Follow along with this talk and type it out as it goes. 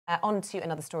On to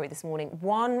another story this morning.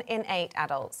 1 in 8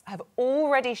 adults have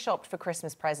already shopped for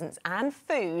Christmas presents and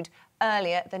food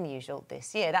earlier than usual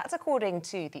this year. That's according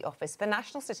to the Office for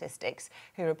National Statistics,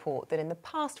 who report that in the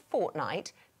past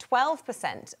fortnight,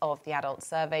 12% of the adults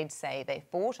surveyed say they've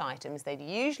bought items they'd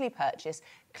usually purchase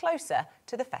closer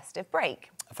to the festive break.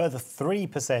 A further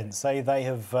 3% say they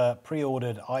have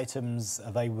pre-ordered items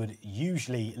they would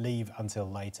usually leave until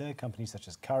later. Companies such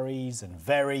as Currys and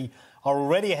Very are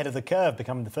already ahead of the curve,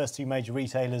 becoming the first 2 major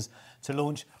retailers to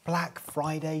launch Black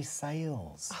Friday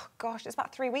sales. Oh gosh, it's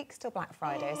about 3 weeks till Black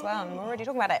Friday as well, and we're already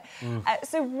talking about it.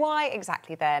 So why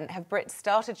exactly then have Brits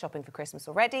started shopping for Christmas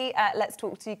already? Let's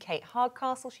talk to Kate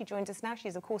Hardcastle. She joins us now.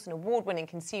 She's, of course, an award-winning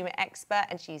consumer expert,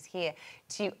 and she's here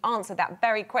to answer that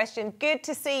very question. Good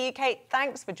to see you, Kate.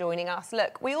 Thanks for joining us.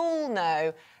 Look, we all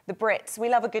know the Brits, we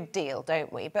love a good deal,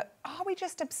 don't we? But are we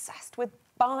just obsessed with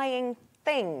buying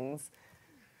things?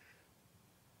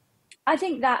 I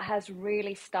think that has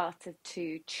really started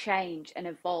to change and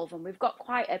evolve, and we've got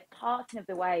quite a parting of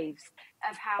the waves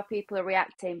of how people are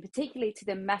reacting, particularly to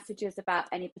the messages about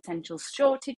any potential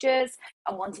shortages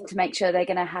and wanting to make sure they're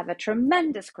going to have a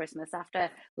tremendous Christmas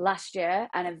after last year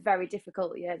and a very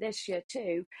difficult year this year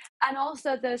too. And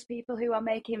also those people who are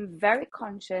making very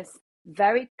conscious,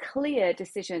 very clear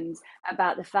decisions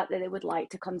about the fact that they would like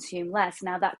to consume less.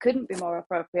 Now, that couldn't be more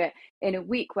appropriate in a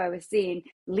week where we're seeing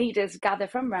leaders gather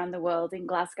from around the world in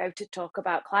Glasgow to talk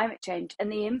about climate change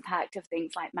and the impact of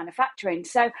things like manufacturing.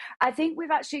 So I think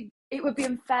it would be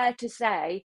unfair to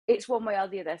say it's one way or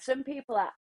the other. Some people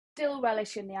are still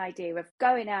relishing the idea of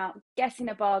going out, getting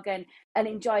a bargain and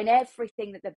enjoying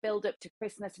everything that the build up to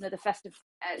Christmas and other festive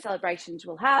celebrations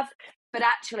will have. But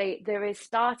actually, there is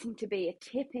starting to be a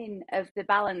tipping of the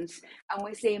balance, and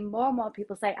we're seeing more and more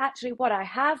people say, actually, what I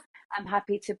have, I'm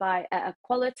happy to buy at a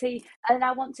quality, and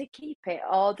I want to keep it.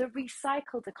 Or the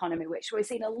recycled economy, which we're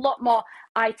seeing a lot more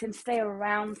items stay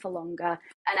around for longer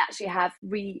and actually have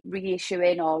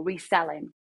reissuing or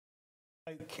reselling.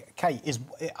 Kate, it's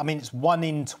 1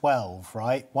 in 12,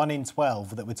 right? 1 in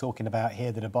 12 that we're talking about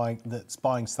here that's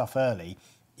buying stuff early.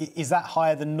 Is that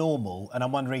higher than normal? And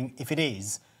I'm wondering if it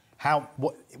is,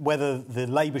 whether the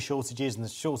labour shortages and the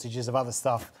shortages of other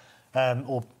stuff,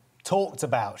 or talked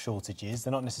about shortages,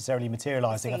 they're not necessarily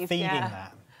materialising, are feeding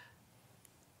that.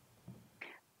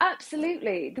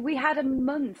 Absolutely. We had a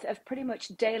month of pretty much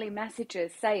daily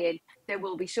messages saying there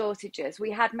will be shortages.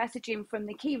 We had messaging from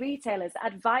the key retailers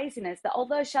advising us that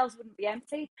although shelves wouldn't be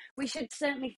empty, we should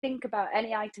certainly think about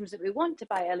any items that we want to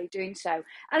buy early doing so.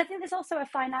 And I think there's also a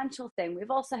financial thing. We've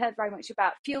also heard very much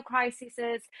about fuel crises,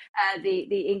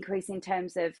 the increase in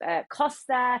terms of costs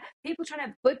there. People trying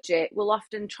to budget will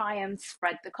often try and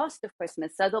spread the cost of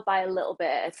Christmas, so they'll buy a little bit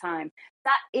at a time.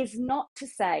 That is not to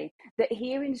say that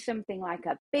hearing something like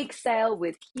a big sale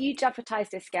with huge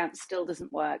advertised discounts still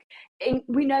doesn't work.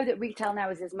 We know that retail now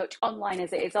is as much online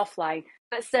as it is offline,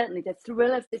 but certainly the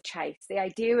thrill of the chase, the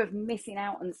idea of missing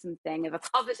out on something, of a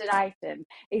coveted item,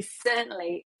 is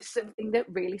certainly something that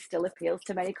really still appeals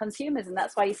to many consumers. And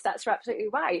that's why your stats are absolutely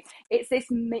right. It's this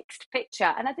mixed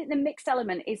picture. And I think the mixed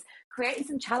element is creating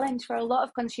some challenge for a lot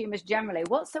of consumers generally.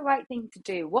 What's the right thing to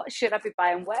do? What should I be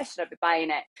buying? Where should I be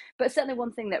buying it? But certainly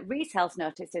one thing that retail's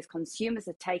noticed is consumers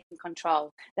are taking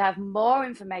control. They have more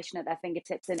information at their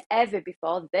fingertips than ever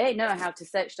before. They know how to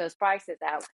search those prices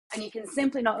out. And you can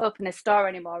simply not open a store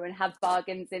anymore and have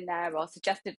bargains in there or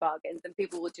suggested bargains, and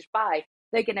people will just buy.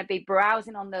 They're going to be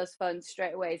browsing on those phones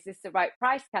straight away. Is this the right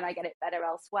price? Can I get it better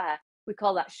elsewhere? We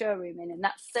call that showrooming, and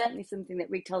that's certainly something that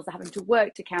retailers are having to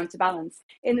work to counterbalance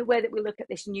in the way that we look at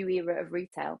this new era of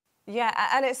retail. Yeah,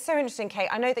 and it's so interesting, Kate.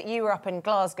 I know that you were up in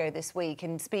Glasgow this week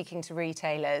and speaking to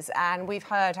retailers, and we've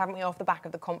heard, haven't we, off the back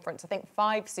of the conference, I think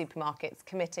 5 supermarkets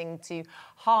committing to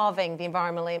halving the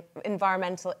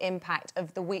environmental impact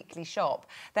of the weekly shop.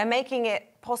 They're making it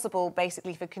possible,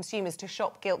 basically, for consumers to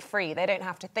shop guilt-free. They don't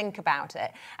have to think about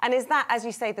it. And is that, as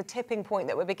you say, the tipping point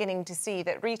that we're beginning to see,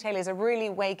 that retailers are really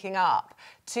waking up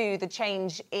to the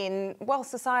change in, well,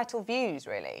 societal views,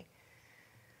 really?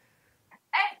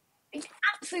 It's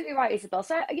absolutely right, Isabel.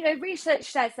 So, research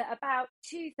says that about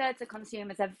 2/3 of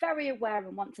consumers are very aware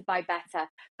and want to buy better,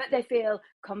 but they feel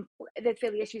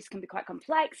the issues can be quite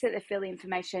complex, that they feel the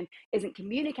information isn't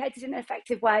communicated in an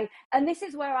effective way. And this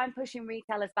is where I'm pushing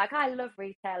retailers back. I love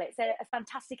retail. It's a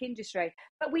fantastic industry,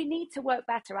 but we need to work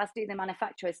better, as do the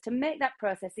manufacturers, to make that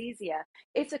process easier.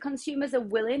 If the consumers are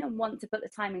willing and want to put the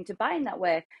time into buying that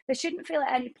way, they shouldn't feel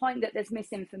at any point that there's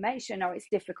misinformation or it's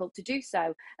difficult to do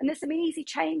so. And there's some easy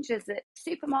changes that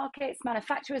supermarkets,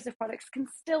 manufacturers of products can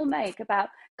still make about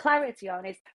clarity on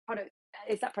is product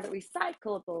Is that product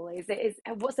recyclable?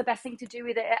 What's the best thing to do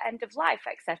with it at end of life,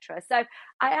 etc.? So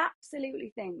I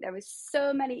absolutely think there is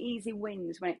so many easy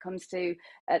wins when it comes to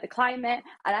the climate,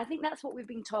 and I think that's what we've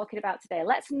been talking about today.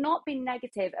 Let's not be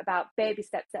negative about baby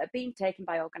steps that are being taken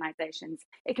by organisations.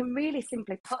 It can really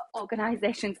simply put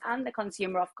organisations and the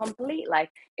consumer off completely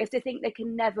if they think they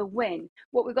can never win.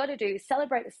 What we've got to do is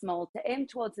celebrate the small to aim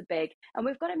towards the big, and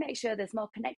we've got to make sure there's more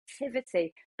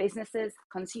connectivity, businesses,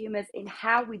 consumers, in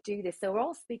how we do this, so we're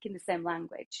all speaking the same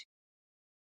language.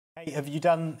 Hey, have you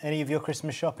done any of your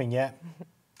Christmas shopping yet?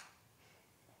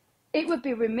 It would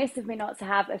be remiss of me not to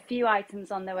have a few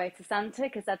items on their way to Santa,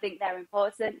 because I think they're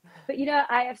important. But, you know,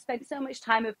 I have spent so much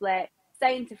time of late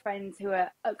saying to friends who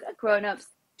are grown-ups,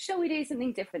 shall we do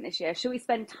something different this year? Shall we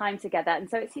spend time together? And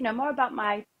so it's, you know, more about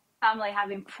my family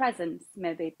having presents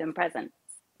maybe than presents.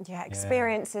 Yeah,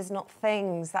 experiences, not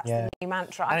things. That's the new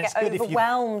mantra. And I get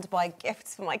overwhelmed by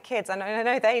gifts for my kids. I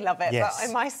know they love it, but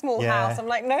in my small house, I'm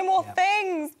like, no more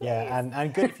things, please. Yeah,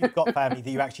 and good if you've got family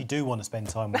that you actually do want to spend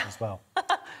time with as well.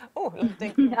 Oh,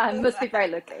 I must be very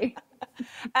lucky.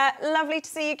 Lovely to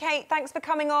see you, Kate. Thanks for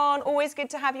coming on. Always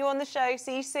good to have you on the show.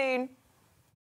 See you soon.